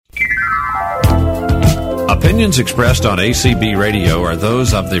Opinions expressed on ACB Radio are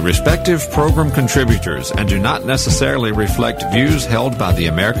those of the respective program contributors and do not necessarily reflect views held by the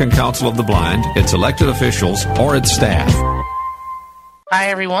American Council of the Blind, its elected officials, or its staff. Hi,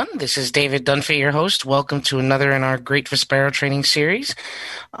 everyone. This is David Dunphy, your host. Welcome to another in our Great Vispero training series.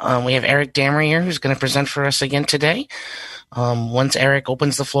 We have Eric Damery here, who's going to present for us again today. Once Eric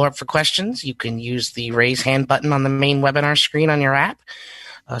opens the floor up for questions, you can use the raise hand button on the main webinar screen on your app.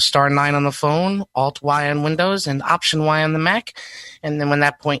 *9 on the phone, Alt-Y on Windows, and Option-Y on the Mac. And then when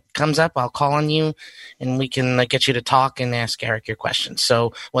that point comes up, I'll call on you, and we can get you to talk and ask Eric your questions.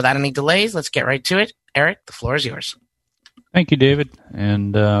 So without any delays, let's get right to it. Eric, the floor is yours. Thank you, David.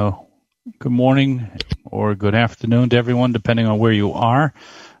 And good morning or good afternoon to everyone, depending on where you are.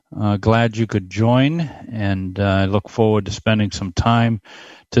 Glad you could join, and I look forward to spending some time.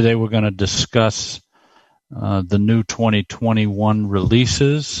 Today we're going to discuss the new 2021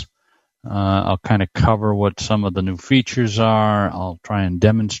 releases. I'll kind of cover what some of the new features are. I'll try and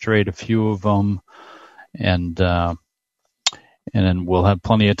demonstrate a few of them, and then we'll have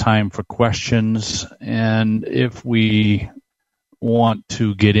plenty of time for questions. And if we want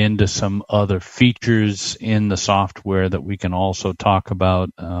to get into some other features in the software that we can also talk about,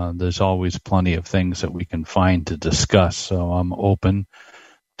 there's always plenty of things that we can find to discuss. So I'm open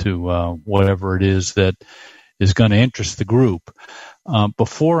to whatever it is that is going to interest the group.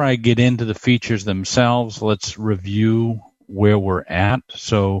 Before I get into the features themselves, let's review where we're at.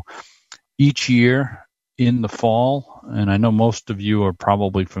 So each year in the fall, and I know most of you are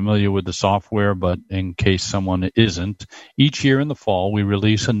probably familiar with the software, but in case someone isn't, each year in the fall we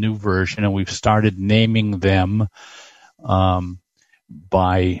release a new version, and we've started naming them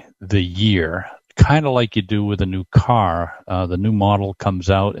by the year. Kind of like you do with a new car. The new model comes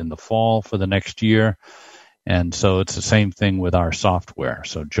out in the fall for the next year, and so it's the same thing with our software.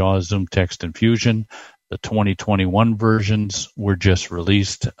 So JAWS, Zoom Text, and Fusion, the 2021 versions were just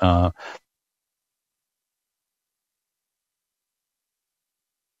released.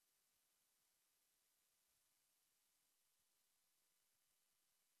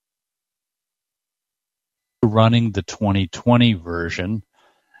 Running the 2020 version,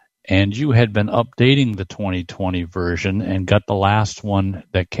 and you had been updating the 2020 version and got the last one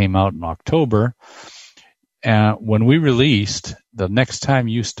that came out in October. When we released, the next time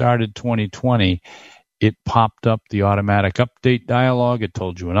you started 2020, it popped up the automatic update dialog. It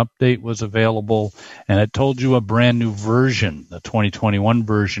told you an update was available, and it told you a brand new version. The 2021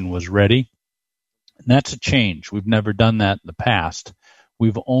 version was ready. And that's a change. We've never done that in the past.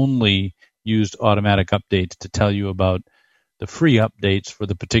 We've only used automatic updates to tell you about the free updates for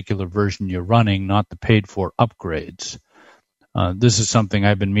the particular version you're running, not the paid-for upgrades. This is something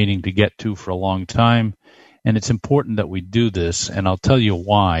I've been meaning to get to for a long time, and it's important that we do this, and I'll tell you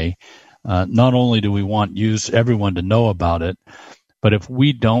why. Not only do we want everyone to know about it, but if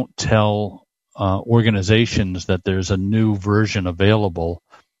we don't tell organizations that there's a new version available,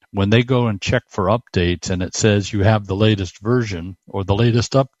 when they go and check for updates and it says you have the latest version or the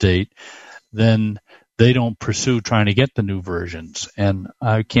latest update, then they don't pursue trying to get the new versions. And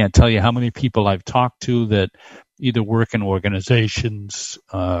I can't tell you how many people I've talked to that either work in organizations,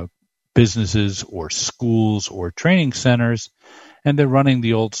 businesses, or schools, or training centers, and they're running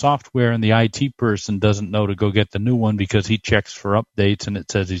the old software, and the IT person doesn't know to go get the new one because he checks for updates and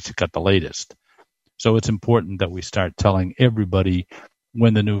it says he's got the latest. So it's important that we start telling everybody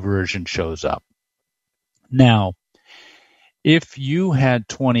when the new version shows up. Now, if you had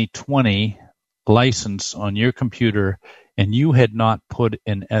 2020 license on your computer and you had not put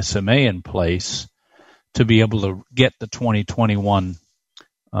an SMA in place to be able to get the 2021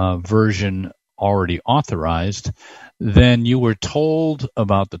 version already authorized, then you were told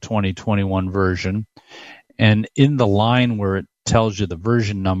about the 2021 version, and in the line where it tells you the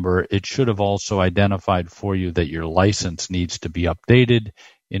version number, it should have also identified for you that your license needs to be updated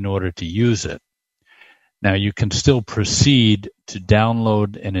in order to use it. Now, you can still proceed to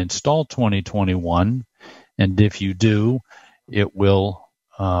download and install 2021, and if you do, it will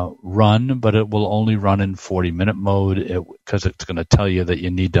run, but it will only run in 40-minute mode because it's going to tell you that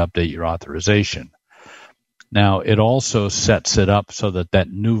you need to update your authorization. Now, it also sets it up so that that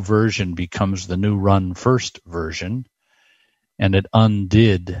new version becomes the new run first version, and it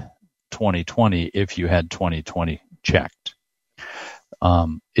undid 2020 if you had 2020 checked.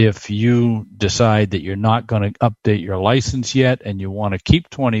 If you decide that you're not going to update your license yet and you want to keep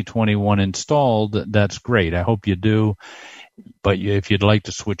 2021 installed, that's great. I hope you do. But if you'd like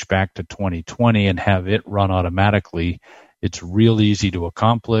to switch back to 2020 and have it run automatically, it's real easy to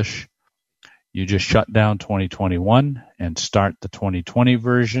accomplish. You just shut down 2021 and start the 2020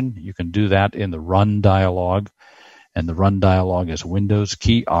 version. You can do that in the Run dialog, and the Run dialog is Windows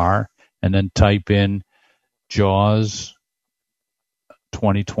key R, and then type in JAWS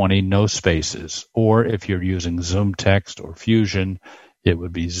 2020, no spaces. Or if you're using ZoomText or Fusion, it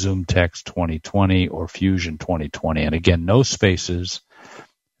would be ZoomText 2020 or Fusion 2020. And again, no spaces.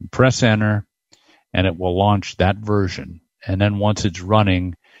 Press enter, and it will launch that version. And then once it's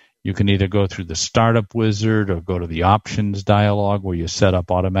running, you can either go through the startup wizard or go to the options dialog where you set up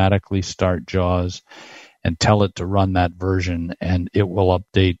automatically start JAWS and tell it to run that version, and it will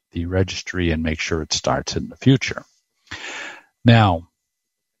update the registry and make sure it starts in the future. Now,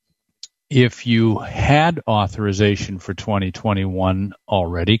 if you had authorization for 2021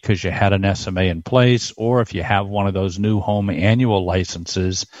 already because you had an SMA in place, or if you have one of those new home annual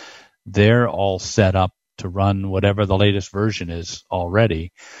licenses, they're all set up to run whatever the latest version is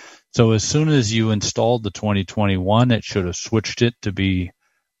already. So as soon as you installed the 2021, it should have switched it to be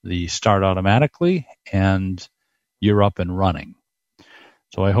the start automatically, and you're up and running.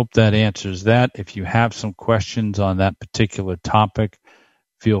 So I hope that answers that. If you have some questions on that particular topic,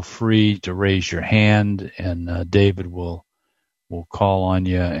 feel free to raise your hand, and David will call on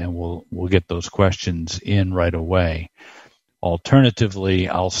you, and we'll get those questions in right away. Alternatively,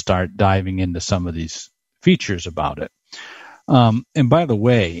 I'll start diving into some of these features about it. And by the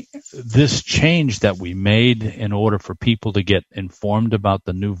way, this change that we made in order for people to get informed about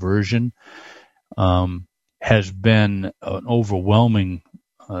the new version has been an overwhelming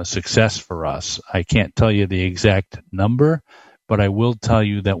success for us. I can't tell you the exact number, but I will tell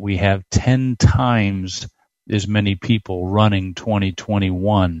you that we have 10 times as many people running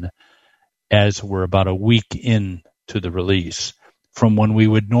 2021 as we're about a week into the release from when we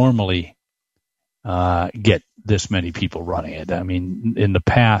would normally get this many people running it. I mean, in the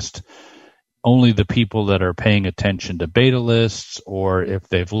past, only the people that are paying attention to beta lists, or if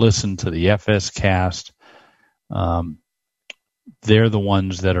they've listened to the FS cast, they're the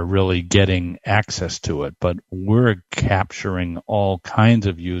ones that are really getting access to it. But we're capturing all kinds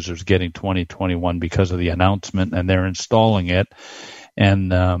of users getting 2021 because of the announcement, and they're installing it.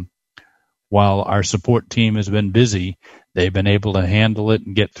 And while our support team has been busy, they've been able to handle it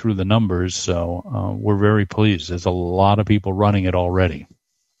and get through the numbers. So we're very pleased. There's a lot of people running it already.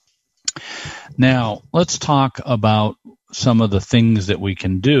 Now, let's talk about some of the things that we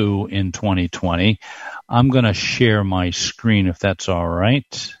can do in 2020. I'm going to share my screen if that's all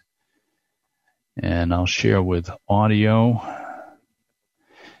right. And I'll share with audio.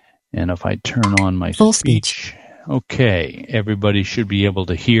 And if I turn on my full speech. Okay, everybody should be able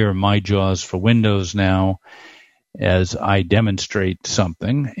to hear my JAWS for Windows now as I demonstrate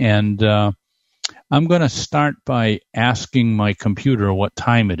something. And I'm going to start by asking my computer what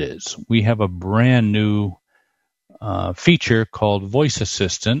time it is. We have a brand new feature called Voice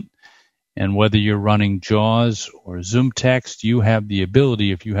Assistant. And whether you're running JAWS or ZoomText, you have the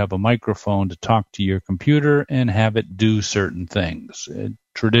ability, if you have a microphone, to talk to your computer and have it do certain things.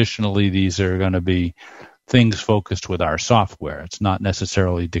 Traditionally, these are going to be things focused with our software. It's not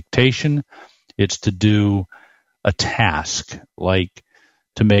necessarily dictation. It's to do a task, like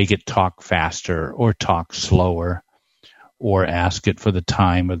to make it talk faster or talk slower, or ask it for the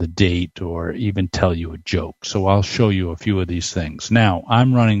time or the date, or even tell you a joke. So I'll show you a few of these things. Now,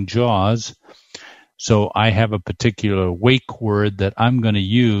 I'm running JAWS, so I have a particular wake word that I'm going to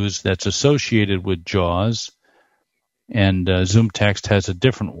use that's associated with JAWS, and ZoomText has a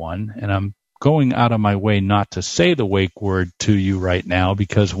different one, and I'm going out of my way not to say the wake word to you right now,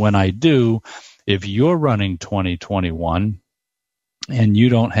 because when I do, if you're running 2021 and you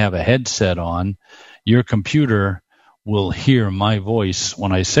don't have a headset on, your computer will hear my voice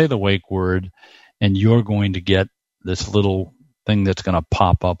when I say the wake word, and you're going to get this little thing that's going to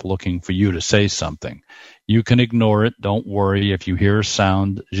pop up looking for you to say something. You can ignore it. Don't worry. If you hear a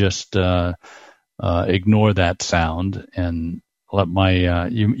sound, just ignore that sound and let my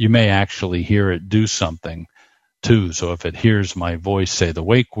you may actually hear it do something too. So if it hears my voice say the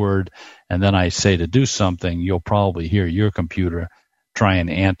wake word and then I say to do something, you'll probably hear your computer try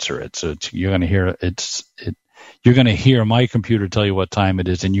and answer it. So you're going to hear you're going to hear my computer tell you what time it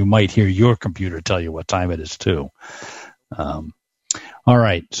is, and you might hear your computer tell you what time it is too. All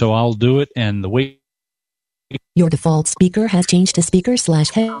right, so I'll do it, and the wait. Your default speaker has changed to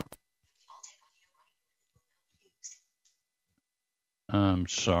speaker/head. I'm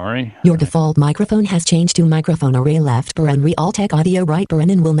sorry. Your default microphone has changed to microphone array left paren Realtek audio right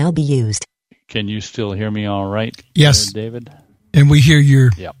paren and will now be used. Can you still hear me all right? Yes, David? And we hear your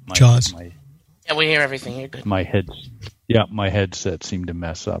JAWS. Yeah, we hear everything. You're good. My headset seemed to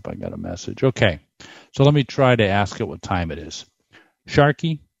mess up. I got a message. Okay, so let me try to ask it what time it is.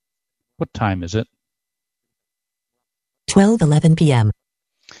 Sharky, what time is it? 12:11 p.m.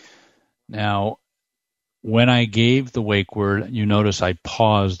 Now, when I gave the wake word, you notice I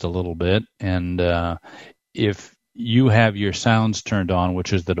paused a little bit, and if you have your sounds turned on,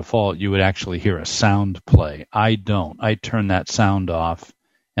 which is the default, you would actually hear a sound play. I don't. I turn that sound off,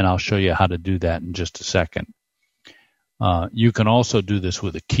 and I'll show you how to do that in just a second. You can also do this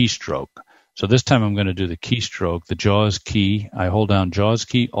with a keystroke. So this time I'm going to do the keystroke, the JAWS key. I hold down JAWS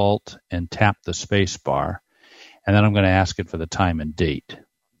key, Alt, and tap the space bar, and then I'm going to ask it for the time and date.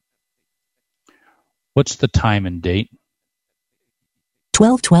 What's the time and date?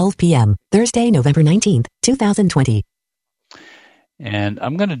 12:12 p.m., Thursday, November 19th, 2020. And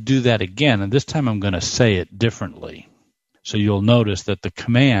I'm going to do that again, and this time I'm going to say it differently. So you'll notice that the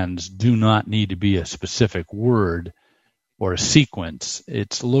commands do not need to be a specific word or a sequence.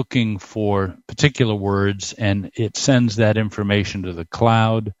 It's looking for particular words, and it sends that information to the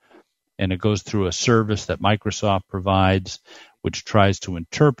cloud, and it goes through a service that Microsoft provides, which tries to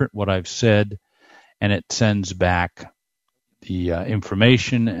interpret what I've said, and it sends back the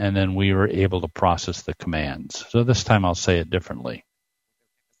information, and then we are able to process the commands. So this time I'll say it differently.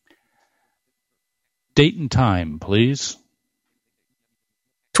 Date and time, please.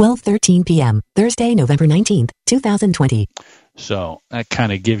 12:13 p.m., Thursday, November 19th, 2020. So that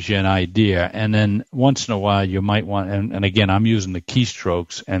kind of gives you an idea. And then once in a while you might want, and again, I'm using the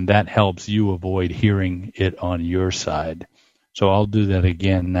keystrokes, and that helps you avoid hearing it on your side. So I'll do that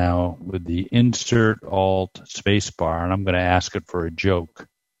again now with the Insert Alt spacebar, and I'm going to ask it for a joke.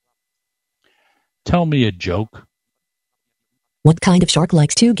 Tell me a joke. What kind of shark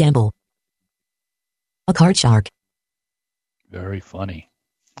likes to gamble? A card shark. Very funny.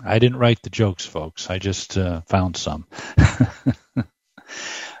 I didn't write the jokes, folks. I just found some.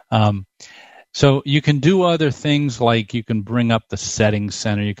 So you can do other things, like you can bring up the Settings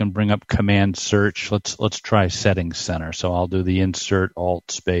Center. You can bring up Command Search. Let's try Settings Center. So I'll do the Insert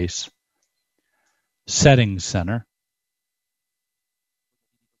Alt space. Settings Center.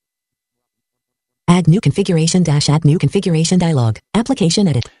 Add new configuration - add new configuration dialog. Application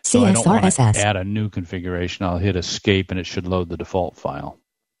edit. CSRSS. So I don't want to add a new configuration. I'll hit Escape, and it should load the default file.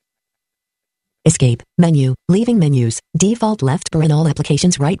 Escape, menu, leaving menus, default left paren, all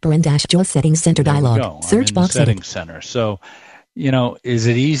applications right paren - JAWS Settings Center dialog. Search box Settings Center. So, is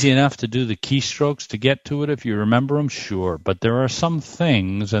it easy enough to do the keystrokes to get to it if you remember them? Sure. But there are some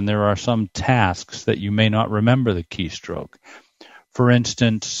things and there are some tasks that you may not remember the keystroke. For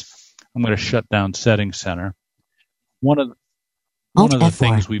instance, I'm going to shut down Settings Center. One of the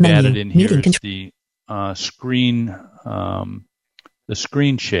things we've added in here is the screen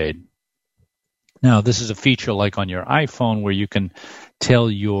shade. Now, this is a feature like on your iPhone where you can tell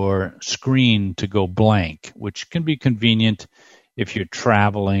your screen to go blank, which can be convenient if you're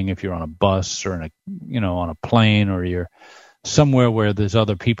traveling, if you're on a bus or on a plane, or you're somewhere where there's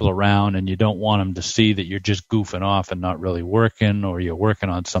other people around and you don't want them to see that you're just goofing off and not really working, or you're working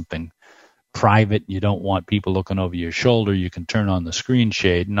on something private. You don't want people looking over your shoulder. You can turn on the screen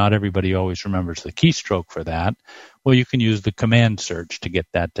shade. Not everybody always remembers the keystroke for that. Well, you can use the command search to get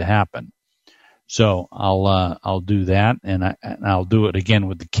that to happen. So I'll do that, and I'll do it again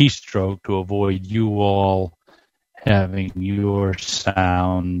with the keystroke to avoid you all having your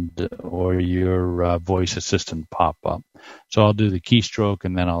sound or your voice assistant pop up. So I'll do the keystroke,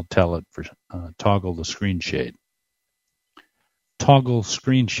 and then I'll tell it for toggle the screen shade. Toggle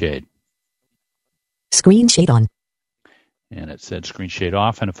screen shade. Screen shade on. And it said screen shade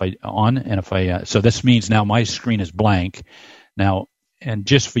off, and so this means now my screen is blank. Now, and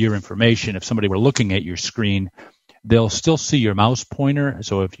just for your information, if somebody were looking at your screen, they'll still see your mouse pointer.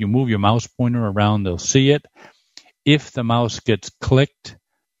 So if you move your mouse pointer around, they'll see it. If the mouse gets clicked,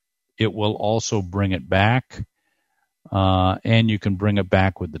 it will also bring it back. And you can bring it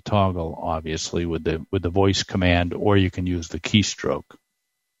back with the toggle, obviously, with the voice command, or you can use the keystroke.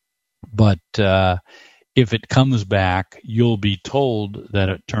 But if it comes back, you'll be told that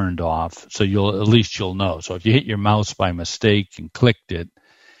it turned off, so you'll know. So if you hit your mouse by mistake and clicked it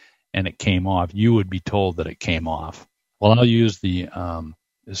and it came off, you would be told that it came off. Well, I'll use the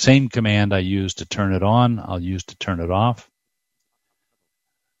same command I used to turn it on, I'll use to turn it off.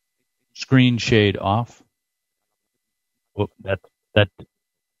 Screen shade off. Whoop,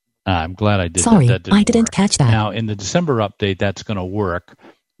 I'm glad I did that. Sorry, that I didn't catch that. Now, in the December update, that's going to work.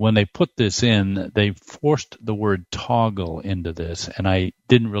 When they put this in, they forced the word toggle into this, and I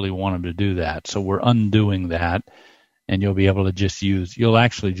didn't really want them to do that. So we're undoing that, and you'll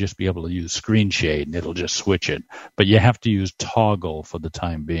actually just be able to use screen shade, and it'll just switch it. But you have to use toggle for the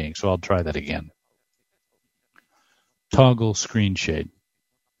time being. So I'll try that again. Toggle screen shade.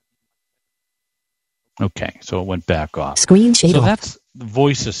 Okay, so it went back off. Screen shade So off. that's the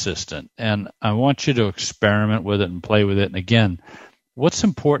voice assistant, and I want you to experiment with it and play with it. And again, what's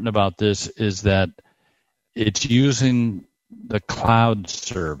important about this is that it's using the cloud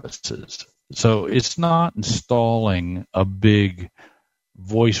services. So it's not installing a big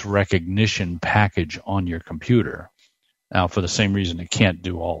voice recognition package on your computer. Now, for the same reason, it can't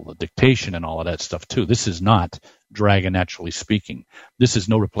do all the dictation and all of that stuff, too. This is not Dragon Naturally Speaking. This is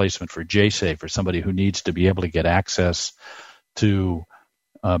no replacement for JSafe, for somebody who needs to be able to get access to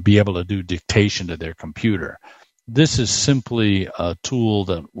be able to do dictation to their computer. This is simply a tool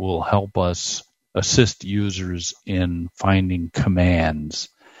that will help us assist users in finding commands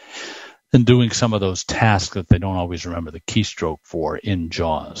and doing some of those tasks that they don't always remember the keystroke for in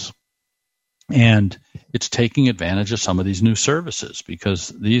JAWS. And it's taking advantage of some of these new services, because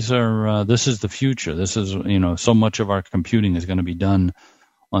this is the future. This is, so much of our computing is going to be done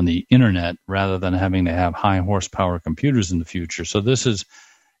on the internet rather than having to have high horsepower computers in the future. So this is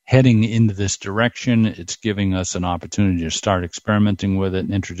heading into this direction. It's giving us an opportunity to start experimenting with it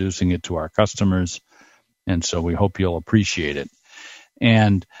and introducing it to our customers. And so we hope you'll appreciate it.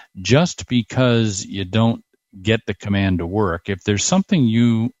 And just because you don't get the command to work, if there's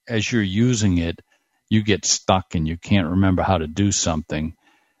something as you're using it, you get stuck and you can't remember how to do something,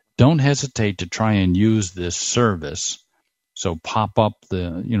 don't hesitate to try and use this service. So pop up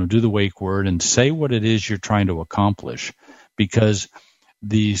do the wake word and say what it is you're trying to accomplish, because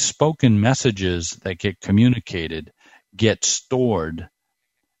the spoken messages that get communicated get stored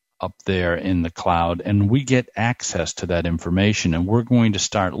up there in the cloud, and we get access to that information. And we're going to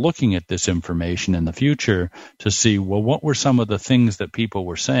start looking at this information in the future to see, well, what were some of the things that people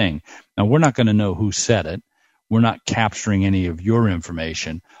were saying? Now, we're not going to know who said it. We're not capturing any of your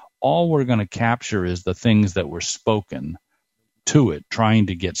information. All we're going to capture is the things that were spoken to it, trying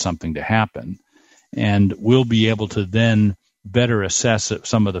to get something to happen. And we'll be able to then better assess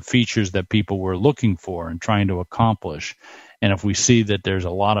some of the features that people were looking for and trying to accomplish. And if we see that there's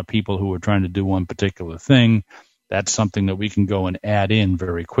a lot of people who are trying to do one particular thing, that's something that we can go and add in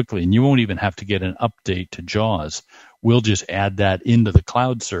very quickly. And you won't even have to get an update to JAWS. We'll just add that into the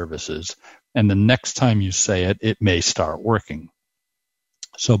cloud services. And the next time you say it, it may start working.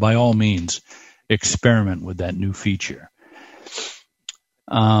 So by all means, experiment with that new feature.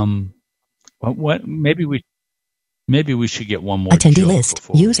 Maybe we should get one more attendee joke list.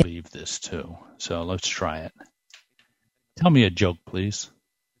 Before we leave this too. So let's try it. Tell me a joke, please.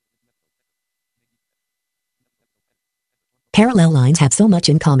 Parallel lines have so much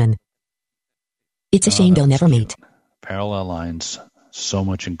in common. It's a shame they'll never meet. Parallel lines, so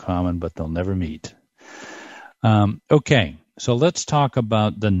much in common, but they'll never meet. Okay, so let's talk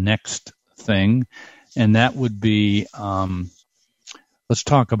about the next thing, and that would be, let's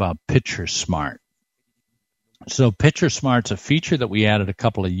talk about Picture Smart. So Picture Smart's a feature that we added a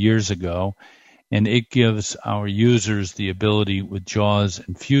couple of years ago, and it gives our users the ability with JAWS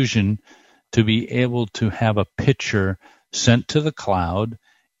and Fusion to be able to have a picture sent to the cloud,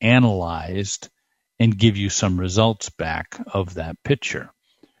 analyzed, and give you some results back of that picture.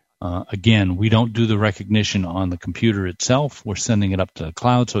 Again, we don't do the recognition on the computer itself. We're sending it up to the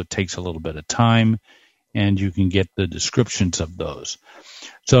cloud, so it takes a little bit of time, and you can get the descriptions of those.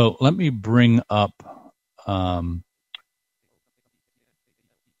 So let me bring up...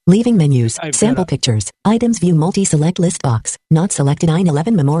 leaving menus, sample pictures, items view multi-select list box, not selected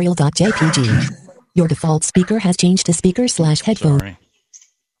 9/11 memorial.jpg. Your default speaker has changed to speaker/headphone.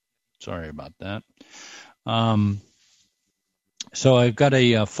 Sorry about that. So I've got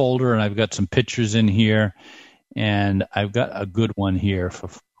a folder, and I've got some pictures in here, and I've got a good one here for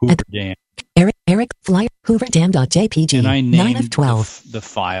Hoover Dam. Eric Flyer hooverdam.jpg. And I named 9 of 12. the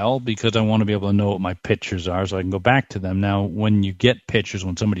file because I want to be able to know what my pictures are, so I can go back to them. Now, when you get pictures,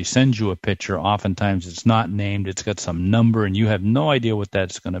 when somebody sends you a picture, oftentimes it's not named. It's got some number, and you have no idea what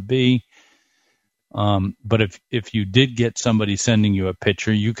that's going to be. But if you did get somebody sending you a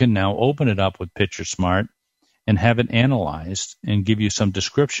picture, you can now open it up with Picture Smart and have it analyzed and give you some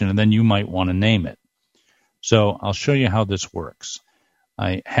description, and then you might want to name it. So I'll show you how this works.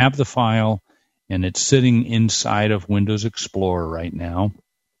 I have the file, and it's sitting inside of Windows Explorer right now.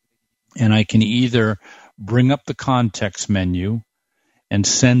 And I can either bring up the context menu and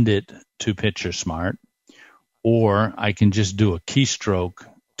send it to Picture Smart, or I can just do a keystroke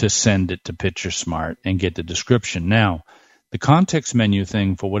to send it to Picture Smart and get the description. Now, The context menu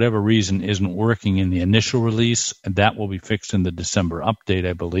thing, for whatever reason, isn't working in the initial release, and that will be fixed in the December update,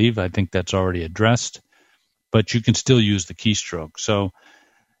 I believe. I think that's already addressed, but you can still use the keystroke. So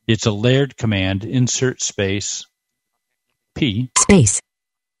it's a layered command, insert space, P. Space.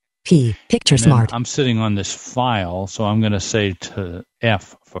 P. Picture Smart. I'm sitting on this file, so I'm going to say to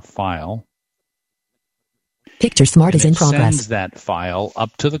F for file. Picture Smart is in progress. It sends that file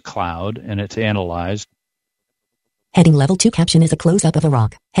up to the cloud, and it's analyzed. Heading level 2 caption is a close-up of a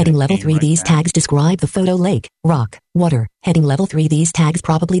rock. Heading level 3 these tags describe the photo lake, rock, water. Heading level 3 these tags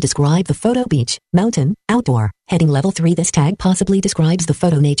probably describe the photo beach, mountain, outdoor. Heading level 3 this tag possibly describes the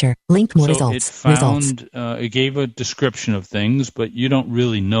photo nature. Link more results. It gave a description of things, but you don't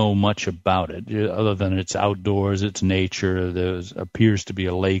really know much about it other than it's outdoors, it's nature, there appears to be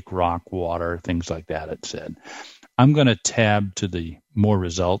a lake, rock, water, things like that, it said. I'm going to tab to the more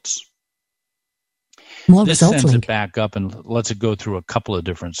results. This sends it back up and lets it go through a couple of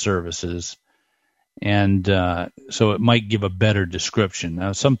different services. And so it might give a better description.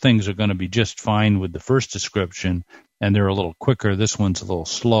 Now, some things are going to be just fine with the first description, and they're a little quicker. This one's a little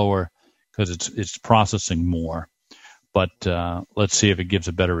slower because it's processing more. But let's see if it gives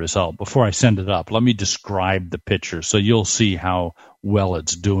a better result. Before I send it up, let me describe the picture so you'll see how well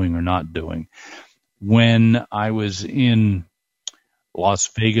it's doing or not doing. When I was in Las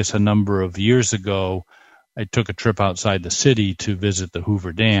Vegas a number of years ago, I took a trip outside the city to visit the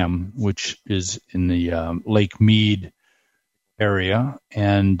Hoover Dam, which is in the Lake Mead area.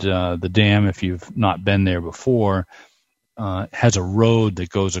 And the dam, if you've not been there before, has a road that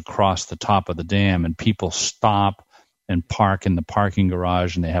goes across the top of the dam, and people stop and park in the parking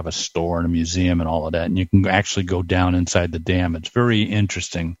garage, and they have a store and a museum and all of that. And you can actually go down inside the dam. It's very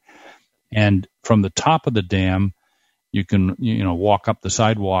interesting. And from the top of the dam, you can, walk up the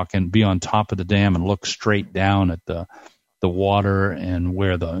sidewalk and be on top of the dam and look straight down at the water and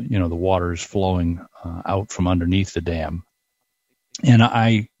where the water is flowing out from underneath the dam. And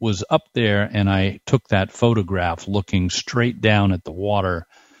I was up there and I took that photograph looking straight down at the water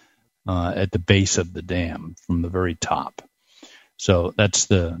at the base of the dam from the very top. So that's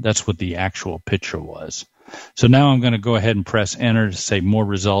what the actual picture was. So now I'm going to go ahead and press enter to say more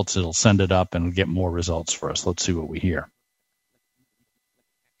results. It'll send it up and get more results for us. Let's see what we hear.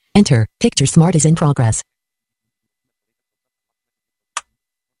 Enter. Picture Smart is in progress.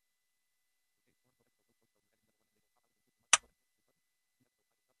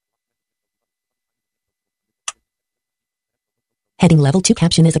 Heading level 2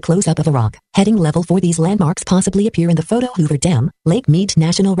 caption is a close-up of a rock. Heading level 4 these landmarks possibly appear in the photo Hoover Dam, Lake Mead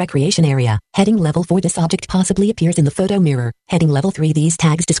National Recreation Area. Heading level 4 this object possibly appears in the photo mirror. Heading level 3 these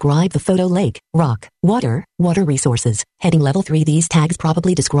tags describe the photo lake, rock, water resources. Heading level 3 these tags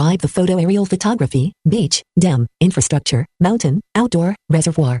probably describe the photo aerial photography, beach, dam, infrastructure, mountain, outdoor,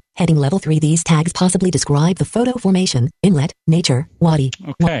 reservoir. Heading level 3 these tags possibly describe the photo formation, inlet, nature, wadi.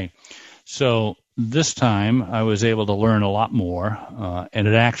 Okay, so this time I was able to learn a lot more, and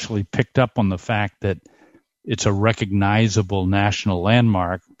it actually picked up on the fact that it's a recognizable national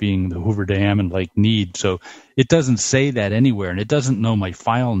landmark, being the Hoover Dam and Lake Mead. So it doesn't say that anywhere, and it doesn't know my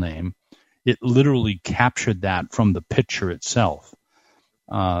file name. It literally captured that from the picture itself.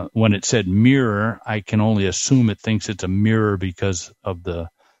 When it said mirror, I can only assume it thinks it's a mirror because of the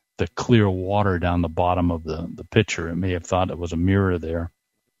clear water down the bottom of the picture. It may have thought it was a mirror there.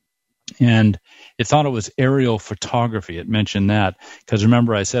 And it thought it was aerial photography. It mentioned that because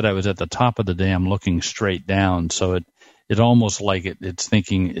remember I said I was at the top of the dam looking straight down. So it almost like it's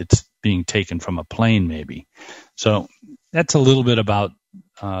thinking it's being taken from a plane maybe. So that's a little bit about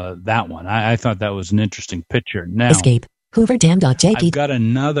that one. I thought that was an interesting picture. Now, Escape. HooverDam.jp. I've got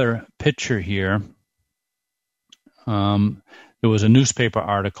another picture here. There was a newspaper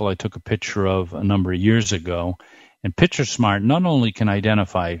article I took a picture of a number of years ago. And Picture Smart not only can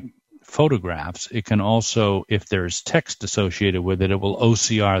identify photographs, it can also, if there's text associated with it, it will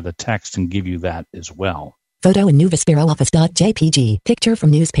OCR the text and give you that as well. Photo in NewVisperoOffice.jpg. Picture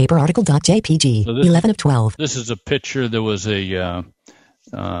from newspaperarticle.jpg. So 11 of 12. This is a picture. There was a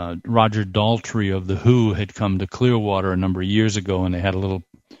Roger Daltrey of The Who had come to Clearwater a number of years ago, and they had a little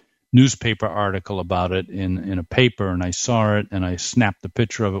newspaper article about it in a paper, and I saw it, and I snapped a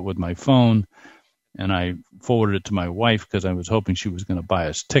picture of it with my phone, and I forwarded it to my wife because I was hoping she was going to buy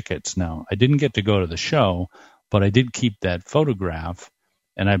us tickets. Now, I didn't get to go to the show, but I did keep that photograph,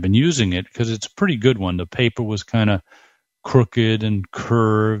 and I've been using it because it's a pretty good one. The paper was kind of crooked and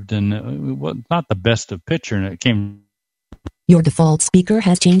curved and not the best of picture, and it came. Your default speaker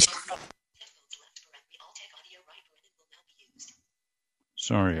has changed.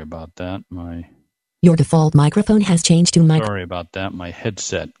 Sorry about that. My Your default microphone has changed to mic. Sorry about that. My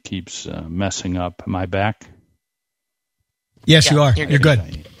headset keeps messing up. Am I back? Yes, you are. You're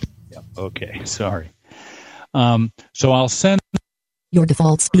good. Yep. Okay, sorry. So I'll send... Your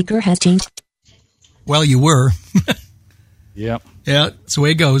default speaker has changed. Well, you were. Yep. Yeah, that's the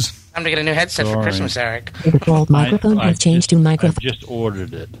way it goes. Time to get a new headset for Christmas, Eric. Your default microphone has changed to microphone. I just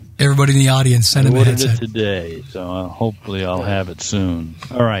ordered it. Everybody in the audience, send him a headset. I ordered it today, so hopefully I'll have it soon.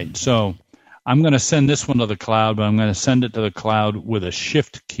 All right, so I'm going to send this one to the cloud, but I'm going to send it to the cloud with a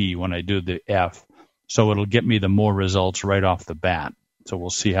shift key when I do the F, so it'll get me the more results right off the bat. So we'll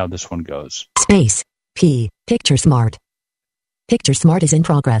see how this one goes. Space. P. Picture Smart. Picture Smart is in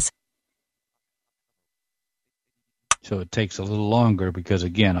progress. So it takes a little longer because,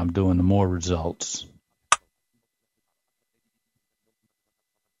 again, I'm doing the more results.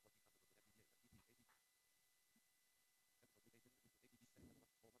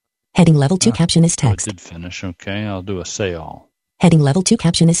 Heading level 2 caption is text. It did finish. Okay, I'll do a say all. Heading level 2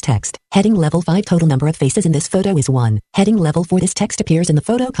 caption is text. Heading level 5 total number of faces in this photo is 1. Heading level 4 this text appears in the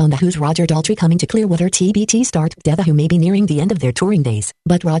photo. The Who's Roger Daltrey coming to Clearwater TBT start. The Who may be nearing the end of their touring days,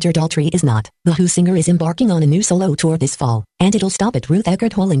 but Roger Daltrey is not. The Who singer is embarking on a new solo tour this fall, and it'll stop at Ruth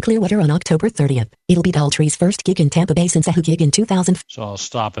Eckerd Hall in Clearwater on October 30th. It'll be Daltrey's first gig in Tampa Bay since a Who gig in 2000. So I'll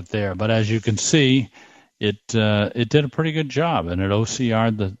stop it there. But as you can see, it did a pretty good job, and it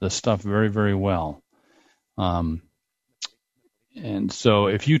OCR'd the stuff very, very well. And so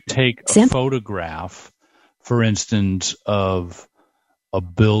if you take a photograph, for instance, of a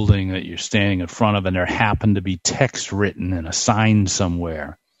building that you're standing in front of and there happened to be text written in a sign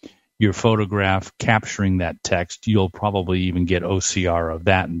somewhere, your photograph capturing that text, you'll probably even get OCR of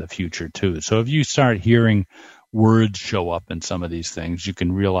that in the future too. So if you start hearing words show up in some of these things, you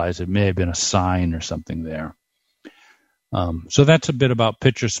can realize it may have been a sign or something there. So that's a bit about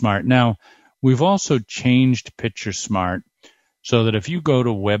Picture Smart. Now, we've also changed Picture Smart so that if you go to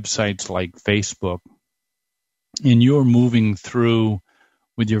websites like Facebook and you're moving through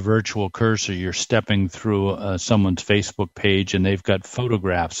with your virtual cursor, you're stepping through someone's Facebook page and they've got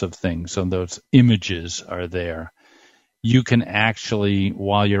photographs of things, so those images are there. You can actually,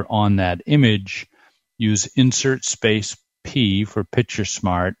 while you're on that image, use insert space P for Picture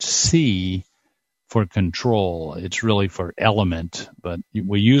Smart, C for control. It's really for element, but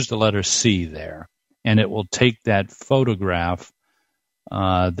we use the letter C there. And it will take that photograph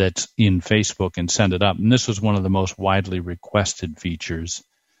that's in Facebook and send it up. And this was one of the most widely requested features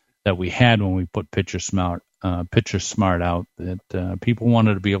that we had when we put Picture Smart out, that people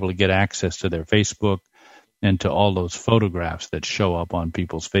wanted to be able to get access to their Facebook and to all those photographs that show up on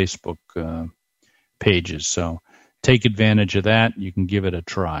people's Facebook pages. So take advantage of that. You can give it a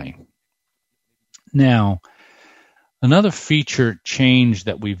try. Now, another feature change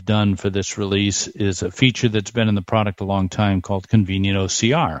that we've done for this release is a feature that's been in the product a long time called Convenient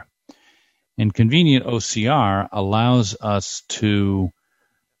OCR. And Convenient OCR allows us to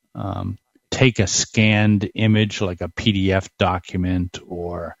take a scanned image like a PDF document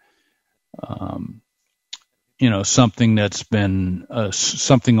or something that's been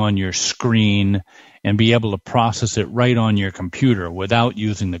something on your screen and be able to process it right on your computer without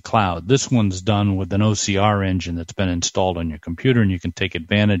using the cloud. This one's done with an OCR engine that's been installed on your computer, and you can take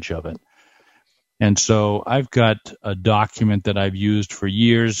advantage of it. And so I've got a document that I've used for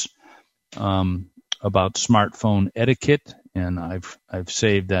years about smartphone etiquette, and I've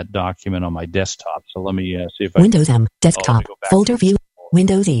saved that document on my desktop. So let me see if Windows M, desktop, folder view,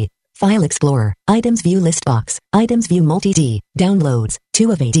 Windows E, File Explorer, Items View List Box, Items View Multi-D, Downloads,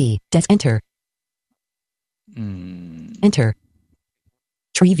 2 of AD, Enter. Enter.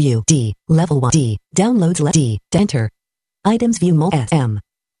 Tree View D, Level 1 D, Downloads D, Enter. Items View M.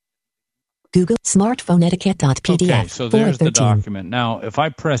 Google Smartphone Etiquette.pdf. Okay, so there's the document. Now, if I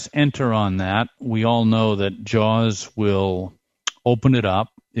press Enter on that, we all know that JAWS will open it up.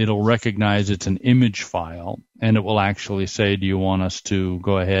 It'll recognize it's an image file, and it will actually say, do you want us to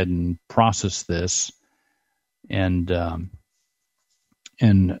go ahead and process this and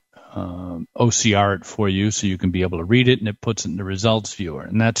OCR it for you so you can be able to read it, and it puts it in the results viewer.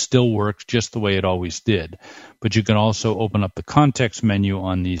 And that still works just the way it always did. But you can also open up the context menu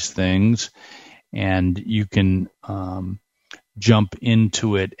on these things, and you can jump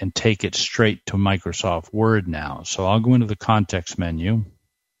into it and take it straight to Microsoft Word now. So I'll go into the context menu.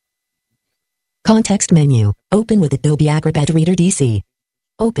 Context menu. Open with Adobe Acrobat Reader DC.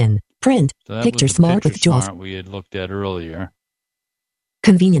 Open. Print. So Picture Smart with JAWS. We had looked at earlier.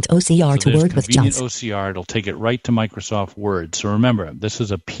 Convenient OCR to Word with JAWS. Convenient OCR, it'll take it right to Microsoft Word. So remember, this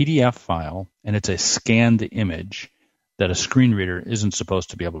is a PDF file, and it's a scanned image that a screen reader isn't supposed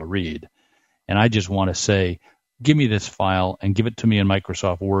to be able to read. and I just want to say, give me this file and give it to me in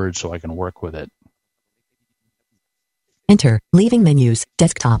Microsoft Word so I can work with it. Enter. Leaving menus.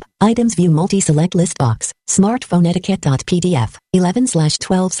 Desktop. Items view multi-select list box. Smartphone etiquette.pdf.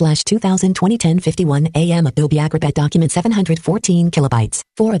 11/12/2020 10:51 a.m. Adobe Acrobat document 714 kilobytes.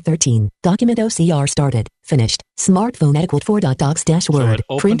 4 of 13. Document OCR started. Finished. Smartphone etiquette 4.docs-word. So it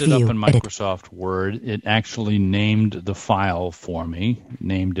opened Print it view. up in Microsoft Word. It actually named the file for me.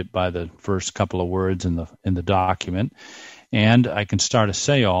 Named it by the first couple of words in the document. And I can start a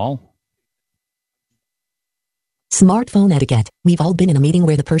say all. Smartphone etiquette. We've all been in a meeting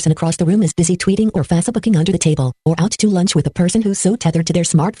where the person across the room is busy tweeting or Facebooking under the table, or out to lunch with a person who's so tethered to their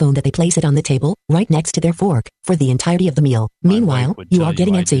smartphone that they place it on the table, right next to their fork, for the entirety of the meal. Meanwhile, you are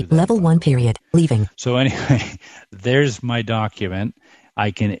getting antsy. Level 1 period. Leaving. So anyway, there's my document.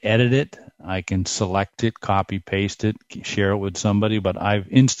 I can edit it. I can select it, copy, paste it, share it with somebody, but I've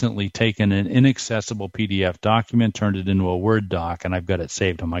instantly taken an inaccessible PDF document, turned it into a Word doc, and I've got it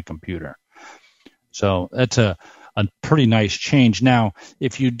saved on my computer. So that's a pretty nice change. Now,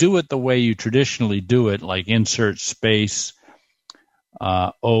 if you do it the way you traditionally do it, like insert space,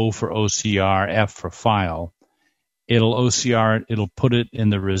 O for OCR, F for file, it'll put it in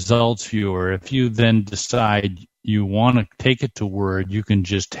the results viewer. If you then decide you want to take it to Word, you can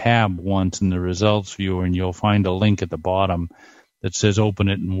just tab once in the results viewer, and you'll find a link at the bottom that says open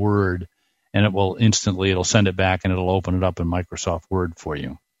it in Word, and it'll send it back, and it'll open it up in Microsoft Word for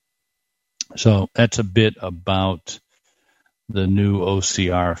you. So that's a bit about the new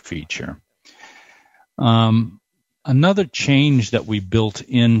OCR feature. Another change that we built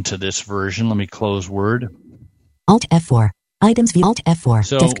into this version, let me close Word. Alt F4. Items view. Alt F4.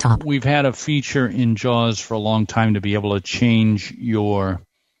 So Desktop. We've had a feature in JAWS for a long time to be able to change your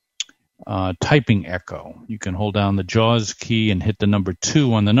typing echo. You can hold down the JAWS key and hit the number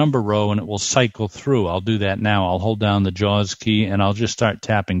 2 on the number row, and it will cycle through. I'll do that now. I'll hold down the JAWS key, and I'll just start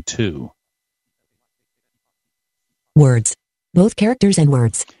tapping 2. Words. Both characters and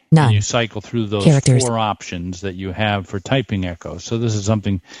words. None. And you cycle through those characters. 4 options that you have for typing echo. So this is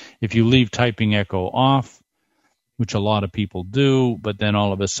something, if you leave typing echo off, which a lot of people do, but then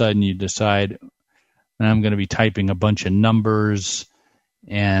all of a sudden you decide, I'm going to be typing a bunch of numbers,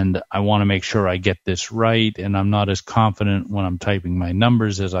 and I want to make sure I get this right, and I'm not as confident when I'm typing my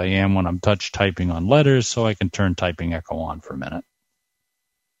numbers as I am when I'm touch typing on letters, so I can turn typing echo on for a minute.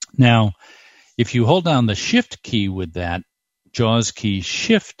 Now, if you hold down the Shift key with that, JAWS key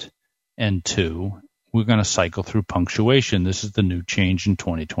Shift and 2, we're going to cycle through punctuation. This is the new change in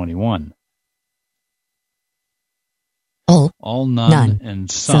 2021. All, none, and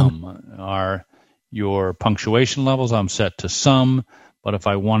some are your punctuation levels. I'm set to some, but if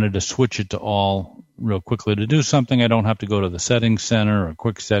I wanted to switch it to all real quickly to do something, I don't have to go to the settings center or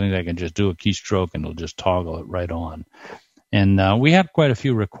quick settings. I can just do a keystroke and it'll just toggle it right on. And we had quite a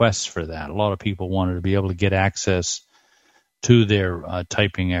few requests for that. A lot of people wanted to be able to get access to their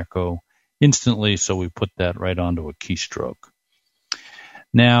typing echo instantly, so we put that right onto a keystroke.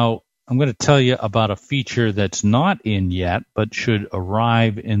 Now, I'm going to tell you about a feature that's not in yet, but should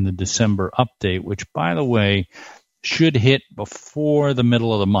arrive in the December update, which, by the way, should hit before the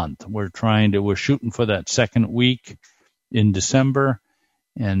middle of the month. We're shooting for that second week in December,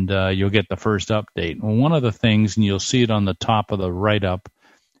 and you'll get the first update. And one of the things, and you'll see it on the top of the write-up,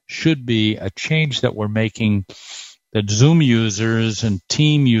 should be a change that we're making that Zoom users and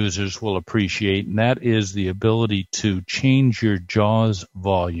Team users will appreciate, and that is the ability to change your JAWS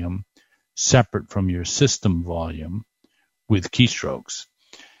volume separate from your system volume with keystrokes.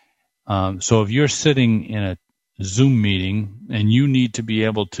 So if you're sitting in a Zoom meeting and you need to be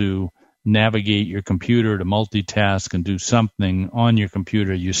able to navigate your computer to multitask and do something on your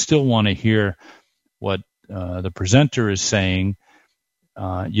computer, you still want to hear what the presenter is saying.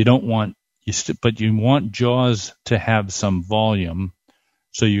 But you want JAWS to have some volume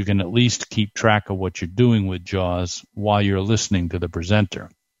so you can at least keep track of what you're doing with JAWS while you're listening to the presenter.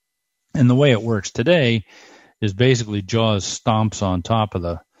 And the way it works today is basically JAWS stomps on top of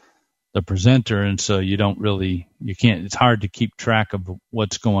the presenter, and so it's hard to keep track of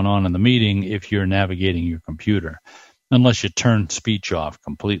what's going on in the meeting if you're navigating your computer, unless you turn speech off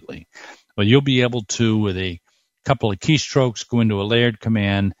completely. But you'll be able to, with a couple of keystrokes, go into a layered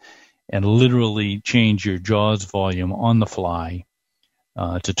command and literally change your JAWS volume on the fly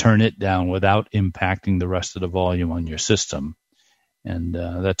to turn it down without impacting the rest of the volume on your system. And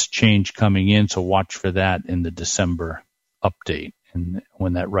that's a change coming in, so watch for that in the December update and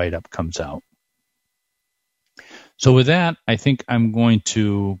when that write-up comes out. So with that, I think I'm going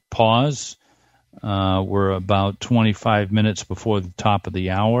to pause. We're about 25 minutes before the top of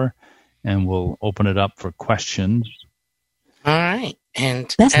the hour, and we'll open it up for questions. All right.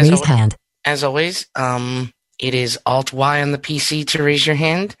 And Best raised hand. As always, it is Alt-Y on the PC to raise your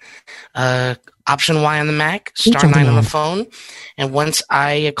hand, Option Y on the Mac, star 9 on the phone. And once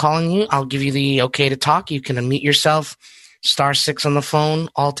I call on you, I'll give you the okay to talk. You can unmute yourself, star 6 on the phone,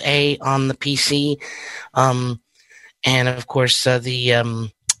 Alt-A on the PC, and, of course, the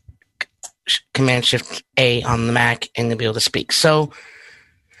Command-Shift-A on the Mac, and you'll be able to speak. So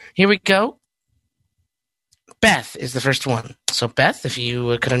here we go. Beth is the first one. So, Beth, if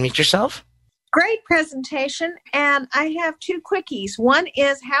you could unmute yourself. Great presentation, and I have two quickies. One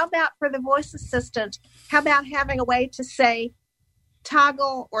is, how about for the voice assistant, how about having a way to say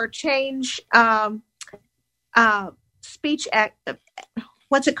toggle or change speech,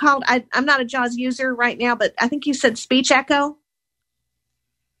 what's it called? I'm not a JAWS user right now, but I think you said speech echo?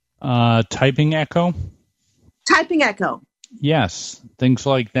 Typing echo? Typing echo. Yes, things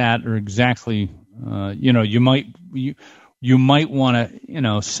like that are exactly, you might want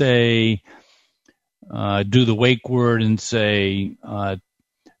to, say, do the wake word and say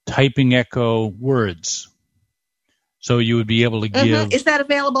typing echo words. So you would be able to give... Is that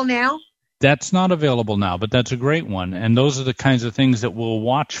available now? That's not available now, but that's a great one. And those are the kinds of things that we'll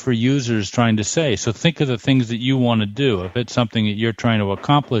watch for users trying to say. So think of the things that you want to do. If it's something that you're trying to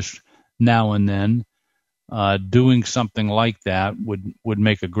accomplish now and then, doing something like that would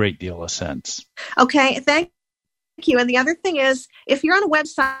make a great deal of sense. Okay, thank you. And the other thing is, if you're on a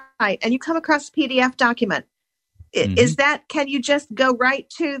website and you come across a PDF document, can you just go right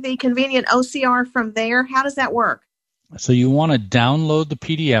to the convenient OCR from there? How does that work? So you want to download the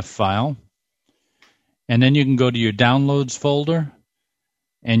PDF file, and then you can go to your downloads folder,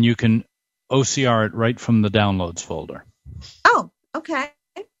 and you can OCR it right from the downloads folder. Oh, okay.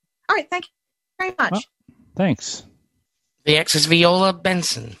 All right, thank you very much. Well, thanks. The X is Viola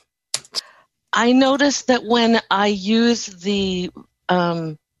Benson. I noticed that when I use the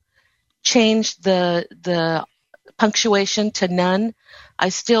change the punctuation to none, I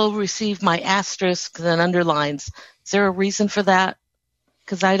still receive my asterisks and underlines. Is there a reason for that?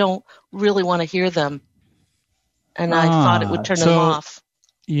 Because I don't really want to hear them, and I thought it would turn them off.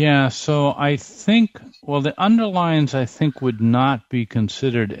 Yeah, so I think, the underlines I think would not be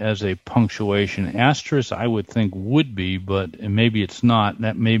considered as a punctuation. Asterisk I would think would be, but maybe it's not.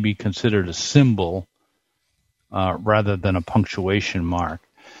 That may be considered a symbol rather than a punctuation mark.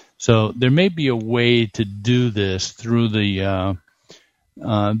 So there may be a way to do this through the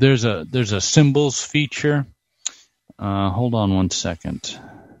there's a symbols feature. Hold on one second.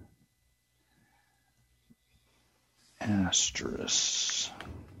 Asterisk.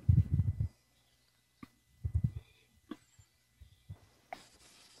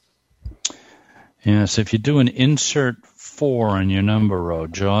 Yes, if you do an insert 4 on your number row,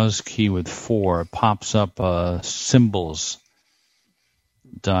 JAWS key with 4, it pops up a symbols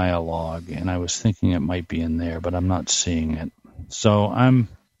dialog, and I was thinking it might be in there, but I'm not seeing it. So I'm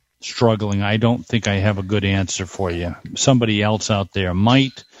struggling. I don't think I have a good answer for you. Somebody else out there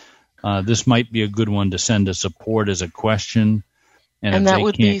might. This might be a good one to send to support as a question. And that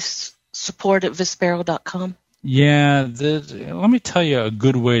would be support@vispero.com? Yeah. Let me tell you a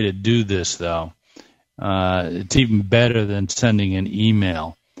good way to do this, though. It's even better than sending an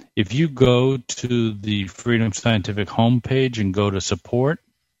email. If you go to the Freedom Scientific homepage and go to support,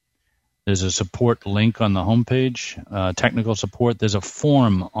 there's a support link on the homepage, technical support. There's a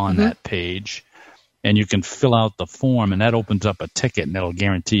form on that page, and you can fill out the form, and that opens up a ticket, and that'll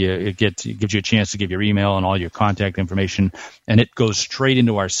guarantee you it gives you a chance to give your email and all your contact information, and it goes straight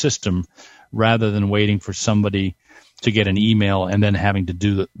into our system rather than waiting for somebody to get an email and then having to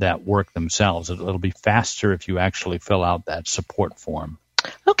do that work themselves. It'll be faster if you actually fill out that support form.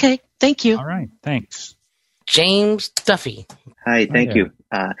 Okay, thank you. All right, thanks. James Duffy. Hi, thank you.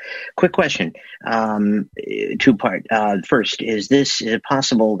 Quick question, two-part. First, is it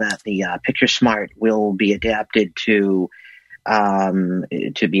possible that the Picture Smart will be adapted to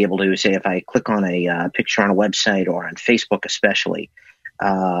be able to, say, if I click on a picture on a website or on Facebook especially,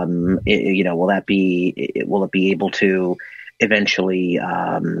 will it be able to eventually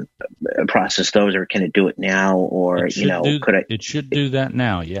process those, or can it do it now, or could I? It should do that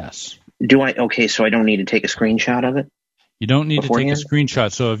now. Yes. Do I? Okay, so I don't need to take a screenshot of it? You don't need beforehand? to take a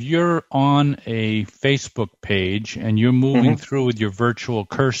screenshot. So if you're on a Facebook page and you're moving through with your virtual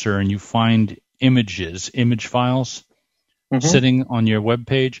cursor and you find image files sitting on your web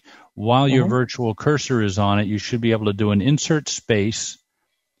page, while your virtual cursor is on it, you should be able to do an insert space,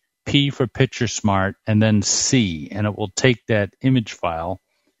 P for Picture Smart, and then C, and it will take that image file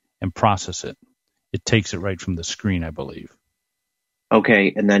and process it. It takes it right from the screen, I believe.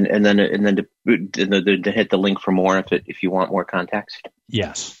 Okay, and then to hit the link for more if you want more context.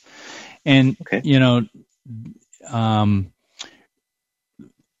 Yes, and okay.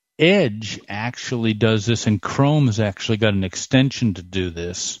 Edge actually does this, and Chrome has actually got an extension to do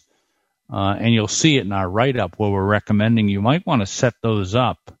this, and you'll see it in our write-up where we're recommending you might want to set those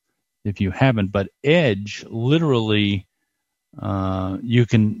up if you haven't. But Edge literally. You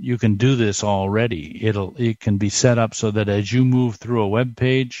can do this already. It can be set up so that as you move through a web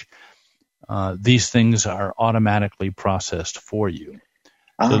page, these things are automatically processed for you.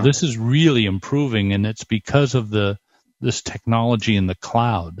 So this is really improving, and it's because of this technology in the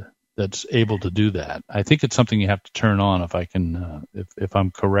cloud that's able to do that. I think it's something you have to turn on if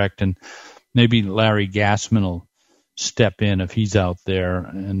I'm correct, and maybe Larry Gassman will step in if he's out there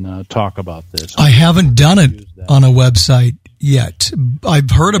and talk about this. I haven't done it on a website yet.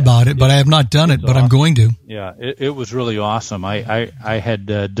 I've heard about it, but I have not done it, but awesome. I'm going to. Yeah, it was really awesome. I had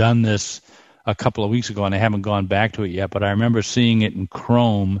done this a couple of weeks ago, and I haven't gone back to it yet, but I remember seeing it in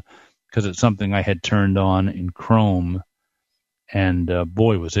Chrome because it's something I had turned on in Chrome, and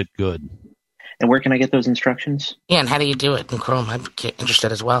boy, was it good. And where can I get those instructions? Yeah, and how do you do it in Chrome? I'm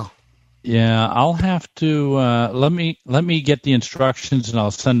interested as well. Yeah, I'll have to let me get the instructions, and I'll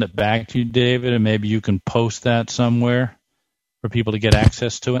send it back to you, David, and maybe you can post that somewhere for people to get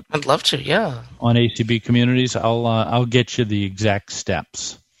access to it. I'd love to, yeah. On ACB Communities, I'll get you the exact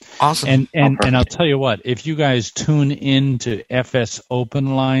steps. Awesome. And I'll tell you what, if you guys tune in to FS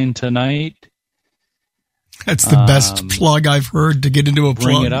Open Line tonight, that's the best plug I've heard to get into a plug.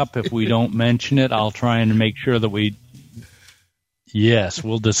 Bring it up. If we don't mention it, I'll try and make sure that we. Yes,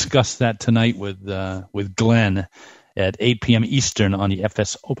 we'll discuss that tonight with Glenn at 8 p.m. Eastern on the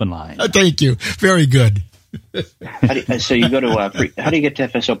FS Open Line. Thank you. Very good. So you go to how do you get to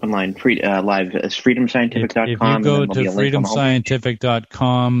FS Open Line live? It's freedomscientific.com. If you go to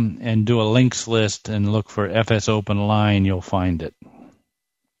freedomscientific.com and do a links list and look for FS Open Line, you'll find it.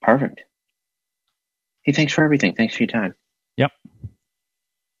 Perfect. Hey, thanks for everything. Thanks for your time. Yep.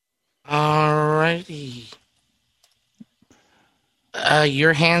 All righty.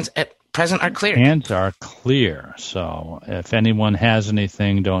 Your hands at present are clear. Hands are clear. So if anyone has